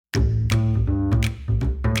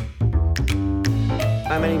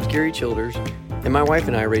my name's Gary Childers, and my wife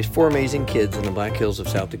and I raised 4 amazing kids in the Black Hills of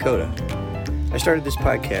South Dakota. I started this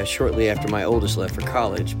podcast shortly after my oldest left for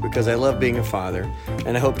college because I love being a father,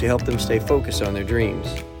 and I hope to help them stay focused on their dreams.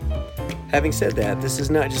 Having said that, this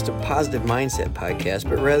is not just a positive mindset podcast,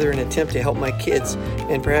 but rather an attempt to help my kids,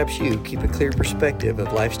 and perhaps you, keep a clear perspective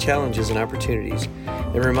of life's challenges and opportunities,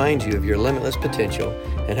 and remind you of your limitless potential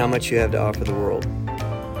and how much you have to offer the world.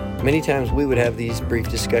 Many times we would have these brief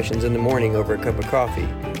discussions in the morning over a cup of coffee,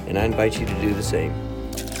 and I invite you to do the same.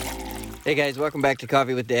 Hey guys, welcome back to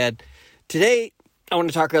Coffee with Dad. Today, I want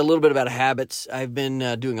to talk a little bit about habits. I've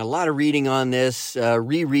been doing a lot of reading on this,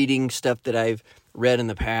 rereading stuff that I've read in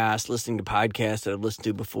the past, listening to podcasts that I've listened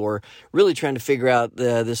to before, really trying to figure out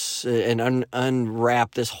this and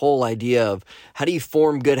unwrap this whole idea of how do you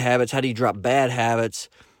form good habits, how do you drop bad habits,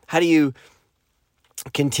 how do you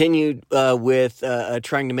continue with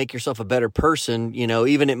trying to make yourself a better person. You know,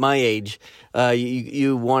 even at my age,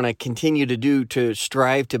 you want to continue to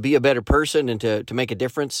strive to be a better person and to make a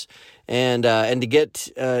difference and to get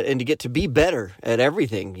to be better at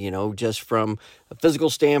everything, you know, just from a physical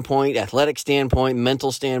standpoint, athletic standpoint,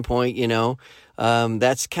 mental standpoint, you know.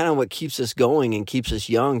 That's kind of what keeps us going and keeps us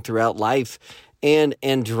young throughout life and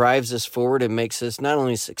drives us forward and makes us not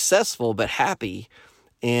only successful but happy.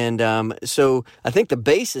 And so I think the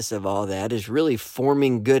basis of all that is really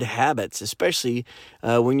forming good habits, especially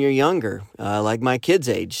when you're younger, like my kids'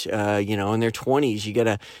 age, you know, in their 20s.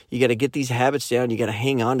 You gotta get these habits down. You gotta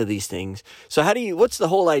hang on to these things. So what's the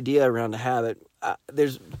whole idea around a habit?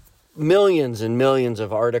 There's millions and millions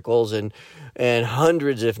of articles and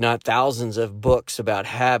hundreds, if not thousands, of books about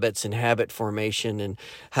habits and habit formation and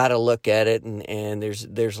how to look at it. And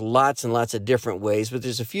there's lots and lots of different ways, but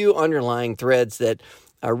there's a few underlying threads that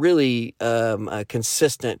are really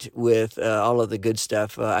consistent with all of the good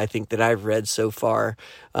stuff I think that I've read so far.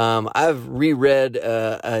 I've reread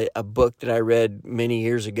a book that I read many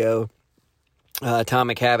years ago,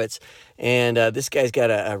 Atomic Habits, and this guy's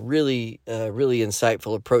got a really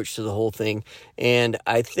insightful approach to the whole thing. And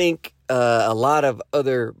I think a lot of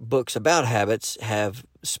other books about habits have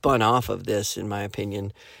spun off of this, in my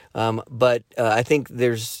opinion. But I think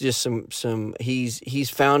there's just some he's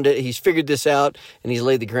found it, he's figured this out, and he's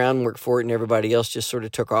laid the groundwork for it, and everybody else just sort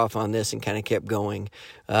of took off on this and kind of kept going.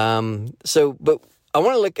 But I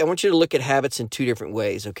want you to look at habits in 2 different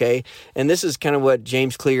ways, okay? And this is kind of what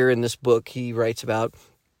James Clear in this book he writes about.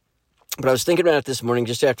 But I was thinking about it this morning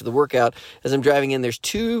just after the workout as I'm driving in. There's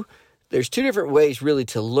two different ways really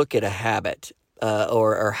to look at a habit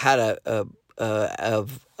or how to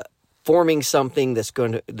of forming something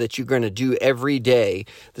that you're going to do every day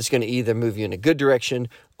that's going to either move you in a good direction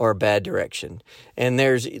or a bad direction. And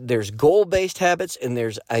there's goal-based habits and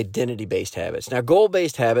there's identity-based habits. Now,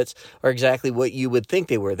 goal-based habits are exactly what you would think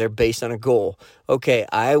they were. They're based on a goal. Okay,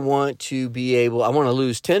 I want to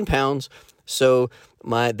lose 10 pounds, so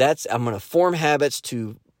I'm going to form habits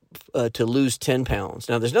to lose 10 pounds.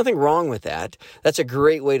 Now, there's nothing wrong with that. That's a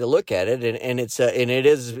great way to look at it, and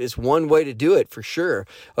it's one way to do it for sure.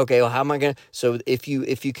 Okay, well, how am I going to? So if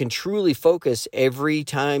you can truly focus every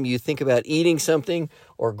time you think about eating something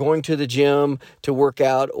or going to the gym to work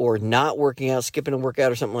out or not working out, skipping a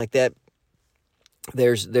workout or something like that,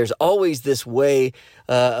 there's always this way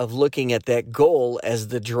of looking at that goal as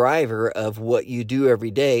the driver of what you do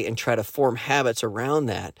every day and try to form habits around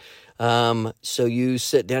that. So you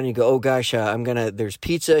sit down and you go, oh gosh, there's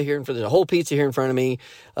pizza here, there's a whole pizza here in front of me,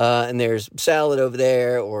 and there's salad over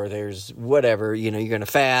there, or there's whatever, you know, you're going to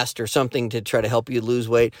fast or something to try to help you lose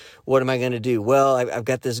weight. What am I going to do? Well, I've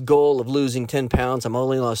got this goal of losing 10 pounds. I'm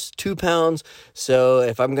only lost 2 pounds. So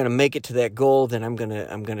if I'm going to make it to that goal, then I'm going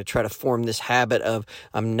to try to form this habit of,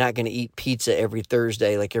 I'm not going to eat pizza every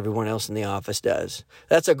Thursday like everyone else in the office does.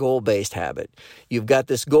 That's a goal-based habit. You've got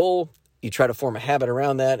this goal. You try to form a habit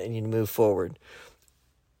around that, and you move forward.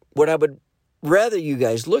 What I would rather you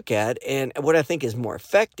guys look at, and what I think is more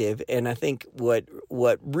effective, and I think what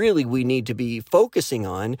really we need to be focusing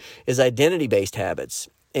on is identity-based habits.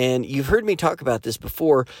 And you've heard me talk about this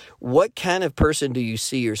before. What kind of person do you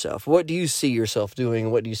see yourself? What do you see yourself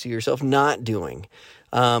doing? What do you see yourself not doing?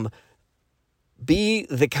 Be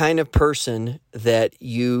the kind of person that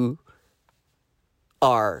you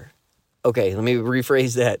are. Okay, let me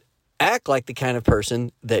rephrase that. Act like the kind of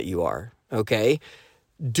person that you are, okay?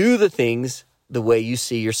 Do the things the way you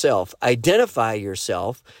see yourself. Identify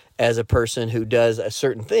yourself as a person who does a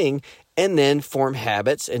certain thing, and then form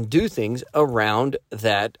habits and do things around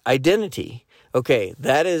that identity. Okay,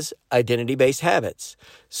 that is identity-based habits.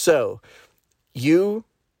 So you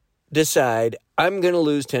decide I'm going to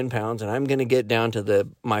lose 10 pounds and I'm going to get down to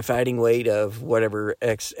my fighting weight of whatever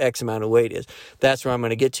X amount of weight is. That's where I'm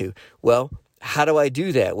going to get to. Well, how do I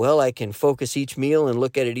do that? Well, I can focus each meal and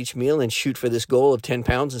look at it each meal and shoot for this goal of 10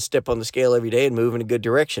 pounds and step on the scale every day and move in a good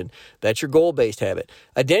direction. That's your goal-based habit.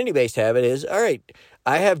 Identity-based habit is, all right,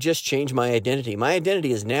 I have just changed my identity. My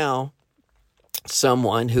identity is now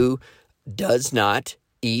someone who does not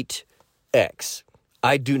eat X.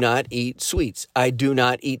 I do not eat sweets. I do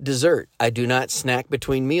not eat dessert. I do not snack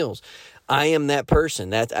between meals. I am that person.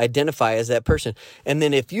 That identify as that person. And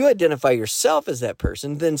then if you identify yourself as that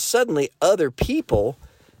person, then suddenly other people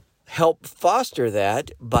help foster that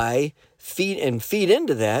by feed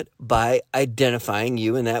into that by identifying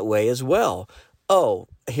you in that way as well. Oh,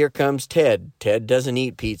 here comes Ted. Ted doesn't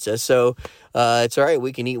eat pizza, so it's all right.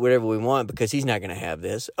 We can eat whatever we want because he's not going to have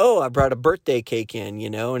this. Oh, I brought a birthday cake in,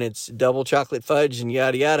 and it's double chocolate fudge and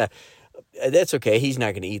yada, yada. That's okay. He's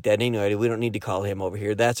not going to eat that anyway. We don't need to call him over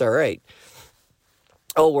here. That's all right.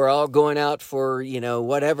 Oh, we're all going out for,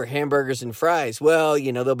 whatever, hamburgers and fries. Well,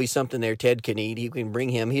 there'll be something there Ted can eat. You can bring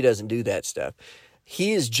him. He doesn't do that stuff.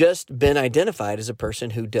 He has just been identified as a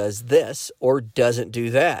person who does this or doesn't do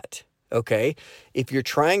that. Okay? If you're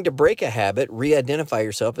trying to break a habit, re-identify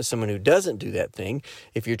yourself as someone who doesn't do that thing.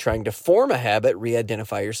 If you're trying to form a habit,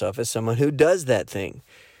 re-identify yourself as someone who does that thing,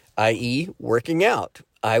 i.e. working out.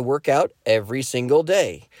 I work out every single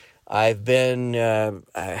day. I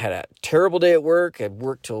had a terrible day at work. I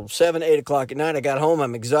worked till 7, 8 o'clock at night. I got home.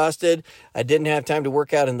 I'm exhausted. I didn't have time to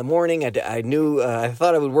work out in the morning. I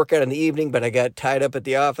thought I would work out in the evening, but I got tied up at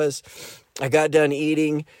the office. I got done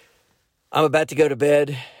eating. I'm about to go to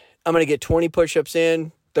bed. I'm going to get 20 push-ups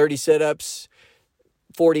in, 30 sit-ups,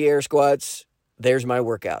 40 air squats. There's my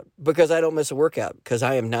workout because I don't miss a workout because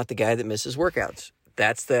I am not the guy that misses workouts.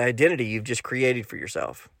 That's the identity you've just created for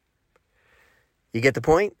yourself. You get the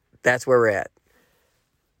point? That's where we're at.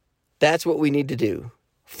 That's what we need to do.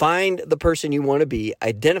 Find the person you want to be,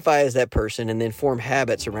 identify as that person, and then form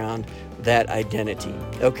habits around that identity.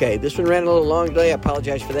 Okay, this one ran a little long today. I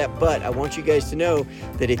apologize for that, but I want you guys to know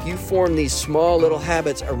that if you form these small little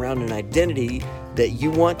habits around an identity that you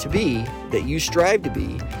want to be, that you strive to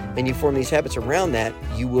be, and you form these habits around that,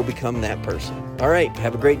 you will become that person. All right,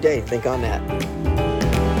 have a great day. Think on that.